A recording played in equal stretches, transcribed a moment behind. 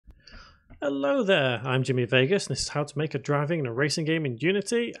Hello there, I'm Jimmy Vegas, and this is how to make a driving and a racing game in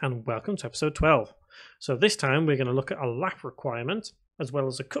Unity, and welcome to episode 12. So this time we're going to look at a lap requirement, as well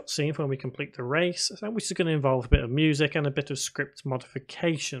as a cutscene when we complete the race, which is going to involve a bit of music and a bit of script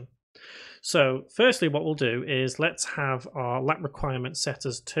modification. So firstly what we'll do is let's have our lap requirement set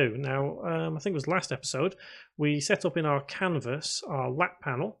as 2. Now I think it was last episode, we set up in our canvas our lap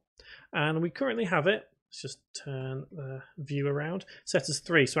panel, and we currently have it. Let's just turn the view around. Set as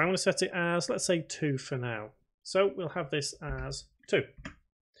 3. So I'm going to set it as, let's say, 2 for now. So we'll have this as 2.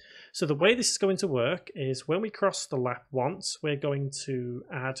 So the way this is going to work is when we cross the lap once, we're going to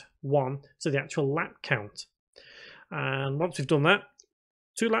add 1 to the actual lap count. And once we've done that,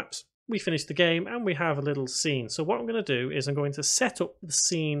 2 laps, we finish the game and we have a little scene. So what I'm going to do is I'm going to set up the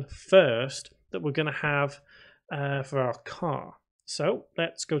scene first that we're going to have for our car. So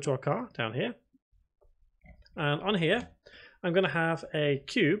let's go to our car down here. And on here, I'm going to have a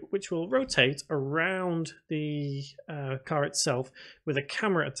cube which will rotate around the car itself with a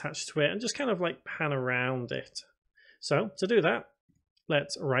camera attached to it and just kind of like pan around it. So to do that,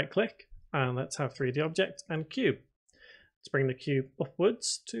 let's right click and let's have 3D object and cube. Let's bring the cube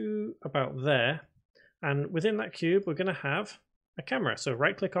upwards to about there. And within that cube, we're going to have a camera. So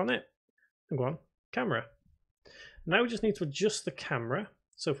right click on it and go on camera. Now we just need to adjust the camera.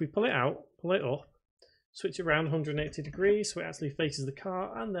 So if we pull it out, pull it up, switch it around 180 degrees so it actually faces the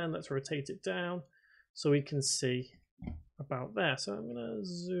car, and then let's rotate it down so we can see about there. So I'm going to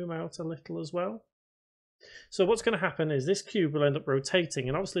zoom out a little as well. So what's going to happen is this cube will end up rotating,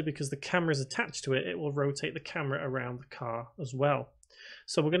 and obviously because the camera is attached to it, it will rotate the camera around the car as well.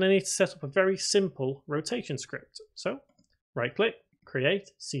 So we're going to need to set up a very simple rotation script. So right click,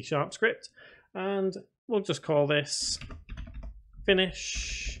 create C# script, and we'll just call this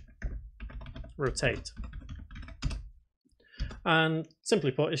finish rotate. And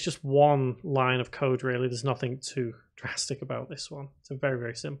simply put, it's just one line of code really. There's nothing too drastic about this one. It's a very,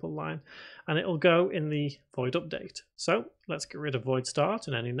 very simple line, and it'll go in the void update. So let's get rid of void start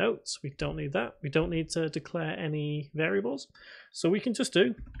and any notes. We don't need that. We don't need to declare any variables. So we can just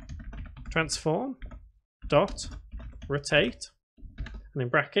do transform dot rotate, and in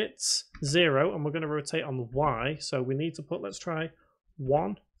brackets 0, and we're going to rotate on the Y. So we need to put, let's try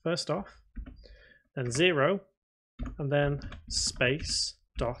 1 first off, then 0, and then space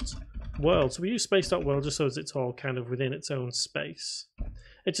dot world. So we use space dot world just so it's all kind of within its own space.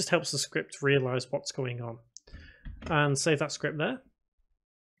 It just helps the script realize what's going on. And save that script there.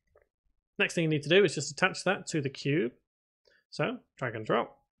 Next thing you need to do is just attach that to the cube. So drag and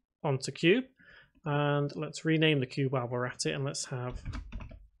drop onto cube, and let's rename the cube while we're at it, and let's have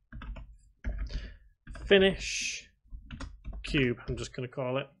finish cube, I'm just going to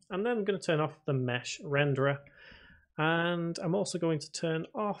call it. And then I'm going to turn off the mesh renderer, and I'm also going to turn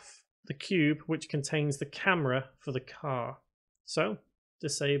off the cube which contains the camera for the car. So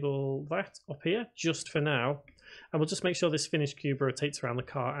disable that up here just for now, and we'll just make sure this finish cube rotates around the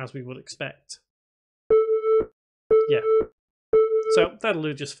car as we would expect. Yeah, so that'll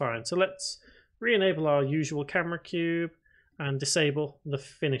do just fine. So let's re-enable our usual camera cube and disable the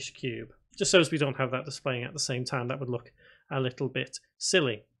finish cube, just so as we don't have that displaying at the same time. That would look a little bit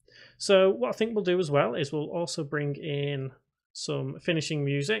silly. So what I think we'll do as well is we'll also bring in some finishing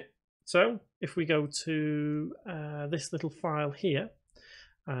music. So if we go to this little file here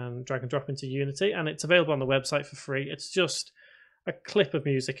and drag and drop into Unity, and it's available on the website for free. It's just a clip of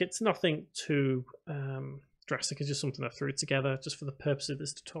music. It's nothing too drastic. It's just something I threw together just for the purpose of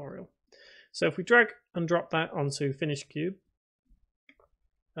this tutorial. So if we drag and drop that onto finish cube,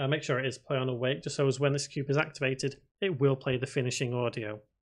 make sure it is play on awake, just so as when this cube is activated, it will play the finishing audio.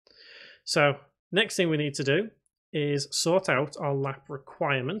 So next thing we need to do is sort out our lap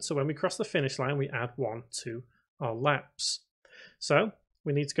requirement. So when we cross the finish line, we add 1 to our laps. So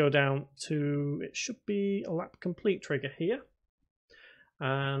we need to go down to, it should be a lap complete trigger here.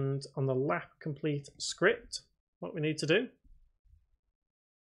 And on the lap complete script, what we need to do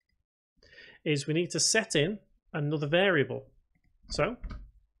is we need to set in another variable. So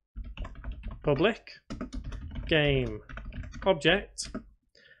public game object,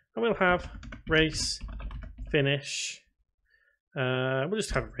 and we'll have race finish. We'll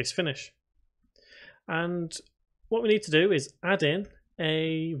just have race finish. And what we need to do is add in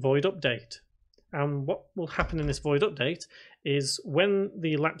a void update. And what will happen in this void update is when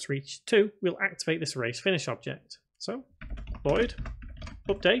the laps reach 2, we'll activate this race finish object. So void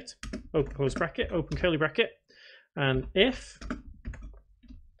update, open close bracket, open curly bracket, and if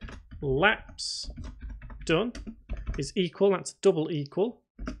laps done is equal, that's double equal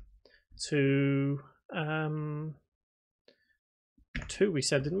to 2 we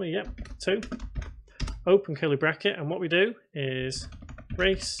said, didn't we? Yep, 2. Open curly bracket, and what we do is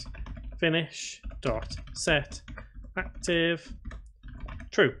race finish dot set active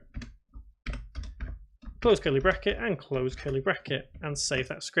true. Close curly bracket and close curly bracket and save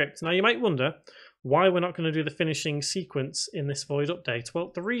that script. Now you might wonder why we're not going to do the finishing sequence in this void update.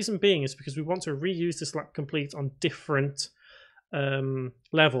 Well, the reason being is because we want to reuse this lap complete on different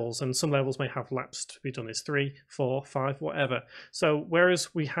levels, and some levels may have laps to be done as 3, 4, 5, whatever. So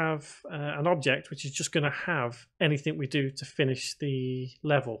whereas we have an object which is just going to have anything we do to finish the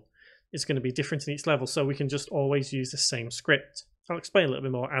level, it's going to be different in each level, so we can just always use the same script. I'll explain a little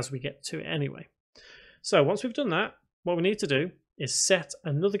bit more as we get to it anyway. So once we've done that, what we need to do is set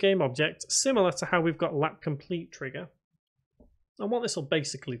another game object similar to how we've got lap complete trigger. And what this will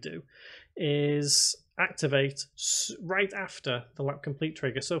basically do is activate right after the lap complete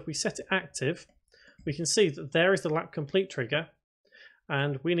trigger. So if we set it active, we can see that there is the lap complete trigger,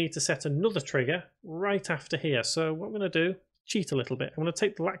 and we need to set another trigger right after here. So what I'm going to do, cheat a little bit. I'm going to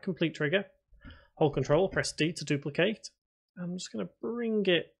take the lap complete trigger, hold control, press D to duplicate. I'm just going to bring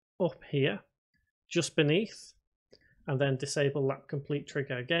it up here, just beneath, and then disable lap complete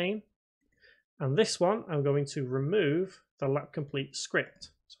trigger again. And this one, I'm going to remove the lap complete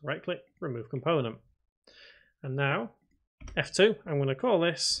script. So right click, remove component. And now F2, I'm going to call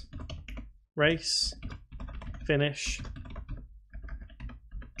this race finish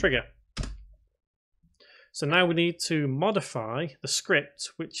trigger. So now we need to modify the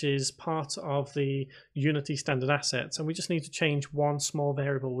script, which is part of the Unity standard assets, and we just need to change one small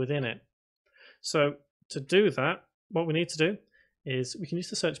variable within it. So to do that, what we need to do is we can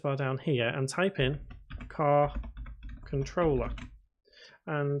use the search bar down here and type in car controller,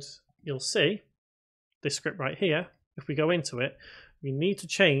 and you'll see this script right here. If we go into it, we need to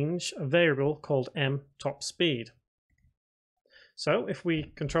change a variable called m top speed. So if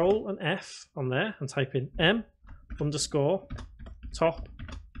we control an F on there and type in m underscore top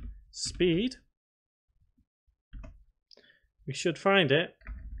speed, we should find it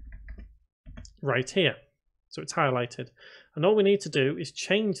right here. So it's highlighted. And all we need to do is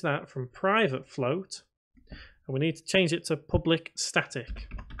change that from private float, and we need to change it to public static.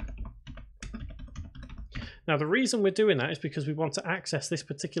 Now the reason we're doing that is because we want to access this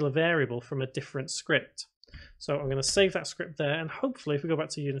particular variable from a different script. So I'm going to save that script there, and hopefully if we go back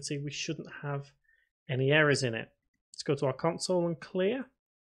to Unity, we shouldn't have any errors in it. Let's go to our console and clear.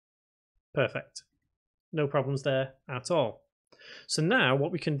 Perfect. No problems there at all. So now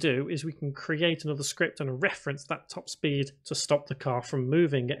what we can do is we can create another script and reference that top speed to stop the car from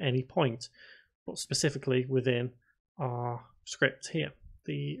moving at any point, but specifically within our script here,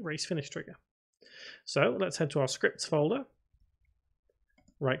 the race finish trigger. So let's head to our scripts folder,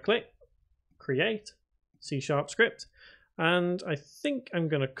 right click, create, C# script, and I think I'm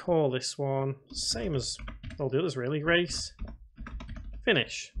going to call this one, same as all the others really, race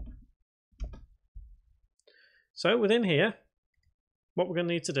finish. So within here, what we're going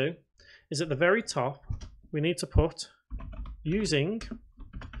to need to do is at the very top, we need to put using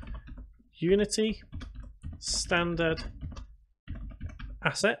Unity standard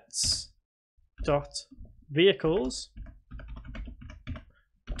assets dot vehicles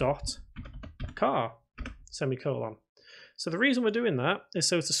dot car semicolon. So the reason we're doing that is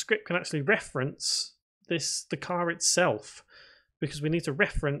so the script can actually reference the car itself, because we need to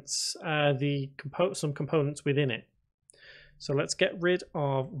reference some components within it. So let's get rid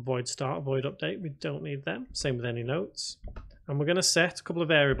of void start, void update. We don't need them. Same with any notes. And we're going to set a couple of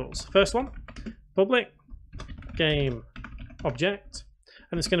variables. First one, public game object,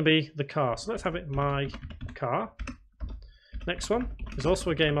 and it's going to be the car. So let's have it my car. Next one is also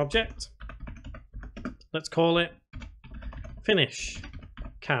a game object. Let's call it finish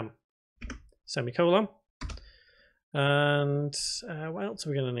cam semicolon. And what else are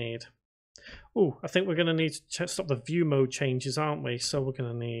we going to need? Oh, I think we're going to need to stop the view mode changes, aren't we? So we're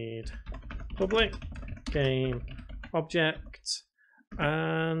going to need public game object,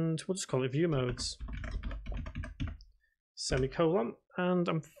 and we'll just call it view modes semicolon. And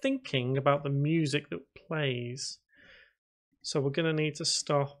I'm thinking about the music that plays, so we're going to need to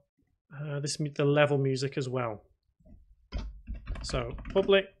stop the level music as well. So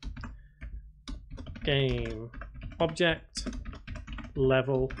public game object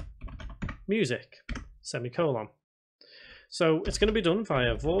level music semicolon. So it's going to be done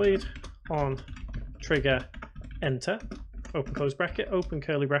via void on trigger enter, open close bracket, open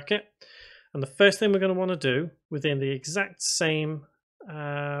curly bracket. And the first thing we're going to want to do within the exact same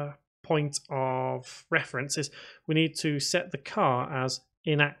point of reference is we need to set the car as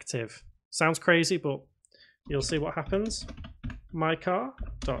inactive. Sounds crazy, but you'll see what happens.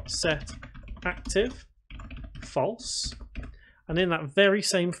 mycar.set active false, and in that very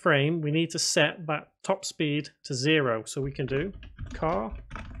same frame we need to set that top speed to 0. So we can do car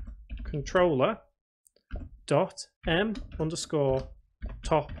controller dot m underscore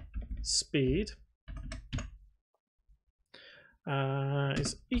top speed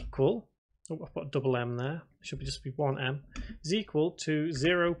is equal, oh, I've put a double M there, it should just be one M, is equal to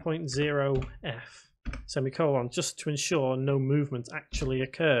 0.0 f semicolon, just to ensure no movement actually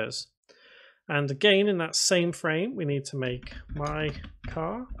occurs. And again, in that same frame, we need to make my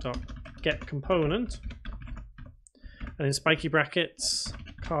car.get component, and in spiky brackets,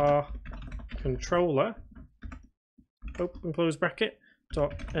 car controller, open close bracket,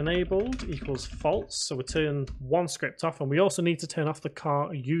 dot enabled equals false. So we turn one script off, and we also need to turn off the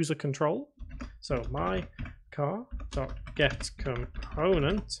car user control. So my car.get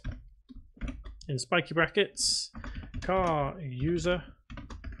component, in spiky brackets, car user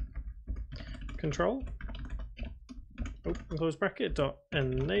control, open close bracket, dot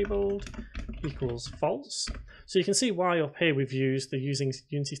enabled equals false. So you can see why up here we've used the using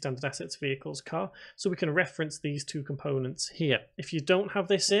Unity standard assets vehicles car, so we can reference these two components here. If you don't have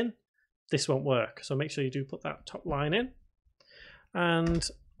this in, this won't work, so make sure you do put that top line in. And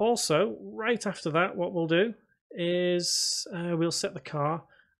also right after that, what we'll do is we'll set the car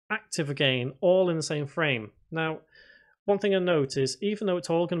active again, all in the same frame. Now one thing I note is, even though it's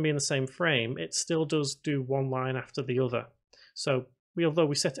all going to be in the same frame, it still does do one line after the other. So although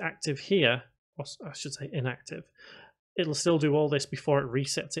we set it active here, or I should say inactive, it'll still do all this before it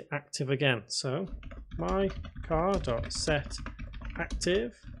resets it active again. So my car.set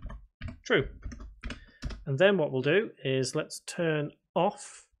active true. And then what we'll do is let's turn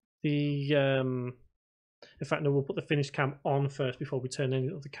off the in fact no, we'll put the finish cam on first before we turn any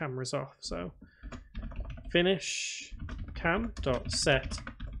of the cameras off. So finish cam.set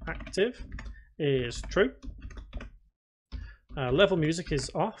active is true. Level music is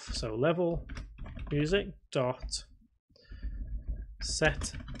off, so level music dot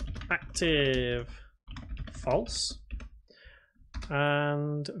set active false,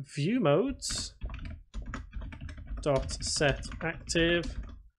 and view modes dot set active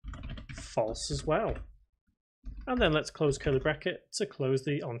false as well. And then let's close curly bracket to close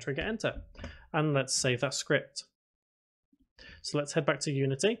the on trigger enter, and let's save that script. So let's head back to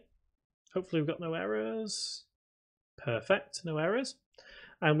Unity. Hopefully we've got no errors. Perfect, no errors.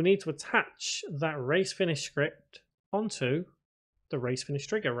 And we need to attach that race finish script onto the race finish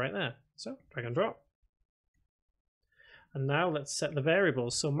trigger right there. So drag and drop. And now let's set the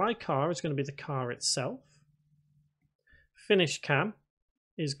variables. So my car is going to be the car itself. Finish cam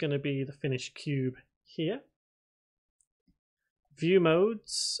is going to be the finish cube here. View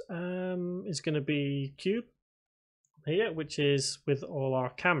modes is going to be cube here, which is with all our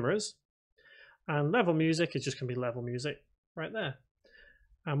cameras. And level music is just going to be level music right there.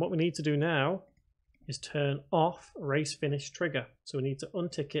 And what we need to do now is turn off race finish trigger. So we need to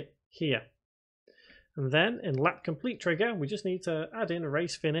untick it here. And then in lap complete trigger, we just need to add in a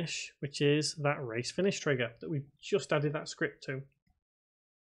race finish, which is that race finish trigger that we just added that script to.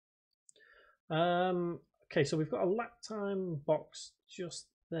 Okay, so we've got a lap time box just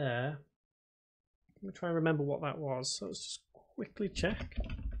there. Let me try and remember what that was. So let's just quickly check.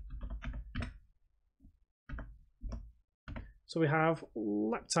 So we have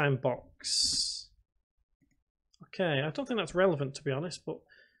lap time box. Okay, I don't think that's relevant to be honest, but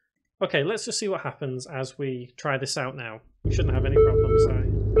okay, let's just see what happens as we try this out now. We shouldn't have any problems. I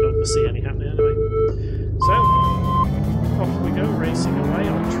don't foresee any happening anyway. So off we go, racing away.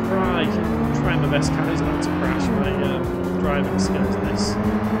 I'll try my best, guys, not to crash. My driving skills in this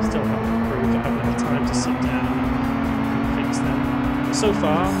still haven't improved. I haven't had time to sit down and fix them. So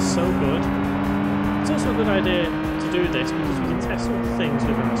far, so good. It's also a good idea to do this because we can test all the things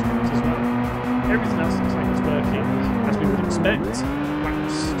within our script as well. Everything else looks like it's working as we would expect.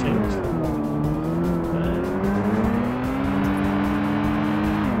 Laps change.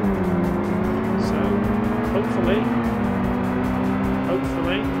 So hopefully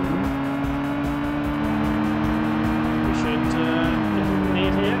we should hit what we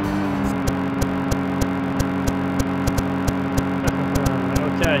need here.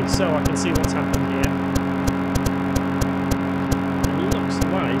 Okay, so I can see what's happened here. It looks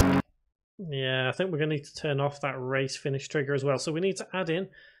like, yeah, I think we're going to need to turn off that race finish trigger as well. So we need to add in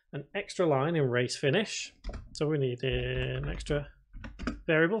an extra line in race finish. So we need an extra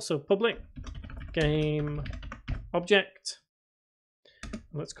variable. So public game object.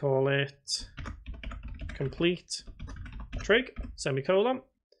 Let's call it complete trig semicolon.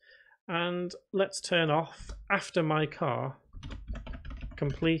 And let's turn off after my car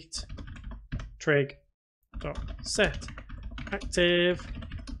complete trig dot set active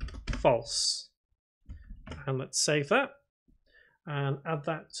false, and let's save that and add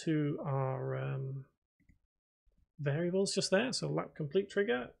that to our variables just there. So lap complete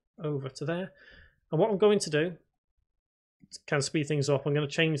trigger over to there, and what I'm going to do to kind of speed things up, I'm going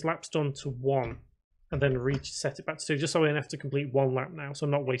to change laps done to 1 and then reset it back to 2, just so I don't have to complete 1 lap now, so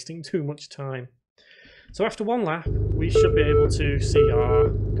I'm not wasting too much time. So after 1 lap, we should be able to see our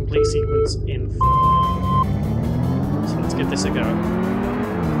complete sequence in full. So let's give this a go.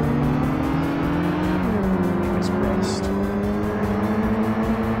 Fingers crossed.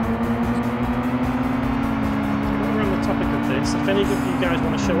 While we're on the topic of this, if any of you guys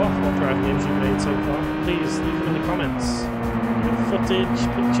want to show off what driving games you've made so far, please leave them in the comments. Footage,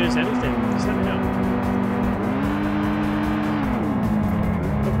 pictures, anything, just let me know.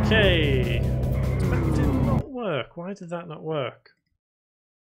 Okay, that did not work. Why did that not work?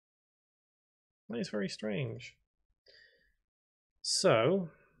 That is very strange. So,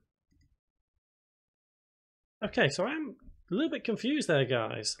 okay, so I'm a little bit confused there,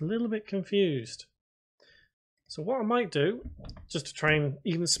 guys. A little bit confused. So what I might do, just to try and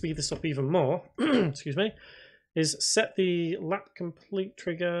even speed this up even more, excuse me, is set the lap complete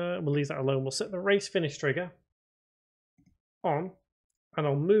trigger. We'll leave that alone. We'll set the race finish trigger on, and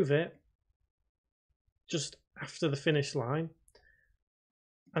I'll move it just after the finish line,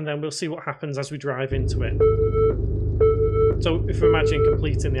 and then we'll see what happens as we drive into it. So if we imagine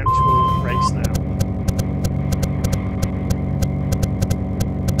completing the actual race now.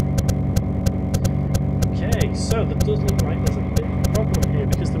 Okay, so that does look like there's a bit of a problem here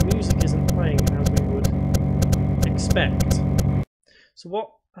because the music isn't playing as we would expect. So what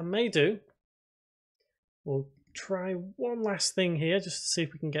I may do, we'll try one last thing here just to see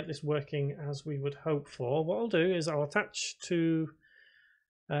if we can get this working as we would hope for. What I'll do is I'll attach to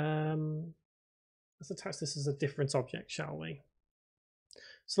let's attach this as a different object, shall we?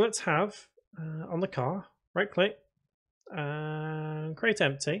 So let's have on the car, right click and create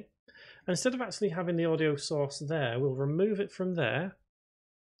empty. And instead of actually having the audio source there, we'll remove it from there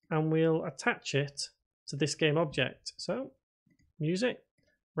and we'll attach it to this game object. So music,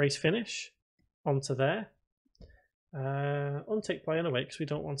 race finish, onto there. Untick play on await because we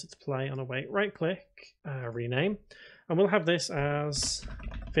don't want it to play on await. Right click, rename, and we'll have this as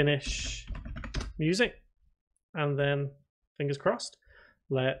finish music, and then fingers crossed,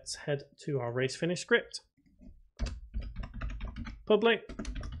 let's head to our race finish script. Public,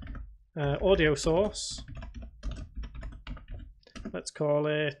 audio source, let's call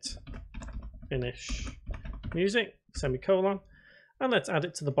it finish music, semicolon, and let's add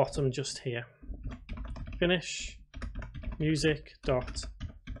it to the bottom just here. Finish music dot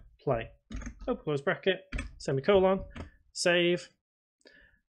play. Open close bracket, semicolon, save.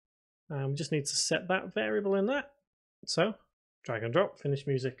 We just need to set that variable in there. So drag and drop, finish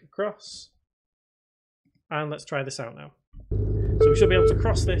music across. And let's try this out now. So we should be able to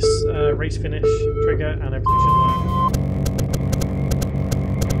cross this race finish trigger and everything should work.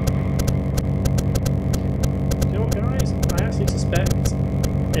 You know what, guys? I actually suspect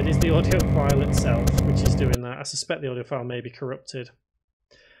it is the audio file itself which is doing that. I suspect the audio file may be corrupted.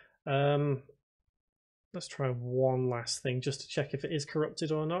 Let's try one last thing just to check if it is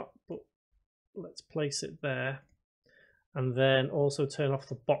corrupted or not, but let's place it there and then also turn off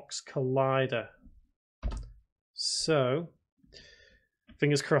the box collider. So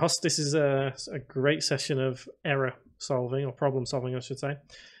fingers crossed, this is a great session of error solving, or problem solving I should say.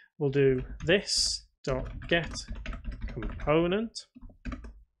 We'll do this dot get component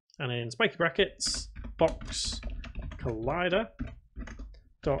and in spiky brackets box collider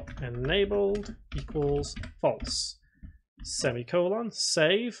dot enabled equals false, semicolon,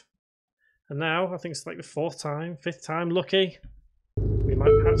 save. And now I think it's like the 4th time, 5th time lucky, we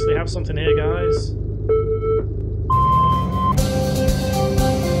might actually have something here, guys.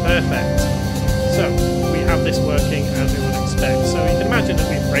 Perfect. So we have this working as we would expect. So you can imagine that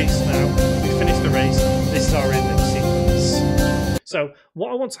we've raced now, we've finished the race, this is our ending sequence. So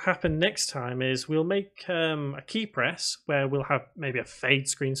what I want to happen next time is we'll make a key press where we'll have maybe a fade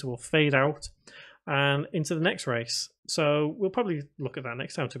screen, so we'll fade out and into the next race. So we'll probably look at that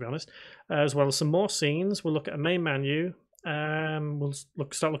next time, to be honest, as well as some more scenes. We'll look at a main menu, we'll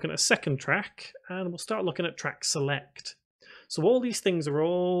start looking at a second track, and we'll start looking at track select. So all these things are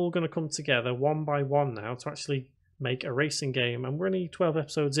all going to come together one by one now to actually make a racing game, and we're only 12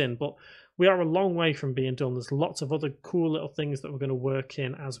 episodes in, but we are a long way from being done. There's lots of other cool little things that we're going to work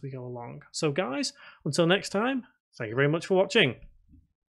in as we go along. So guys, until next time, thank you very much for watching.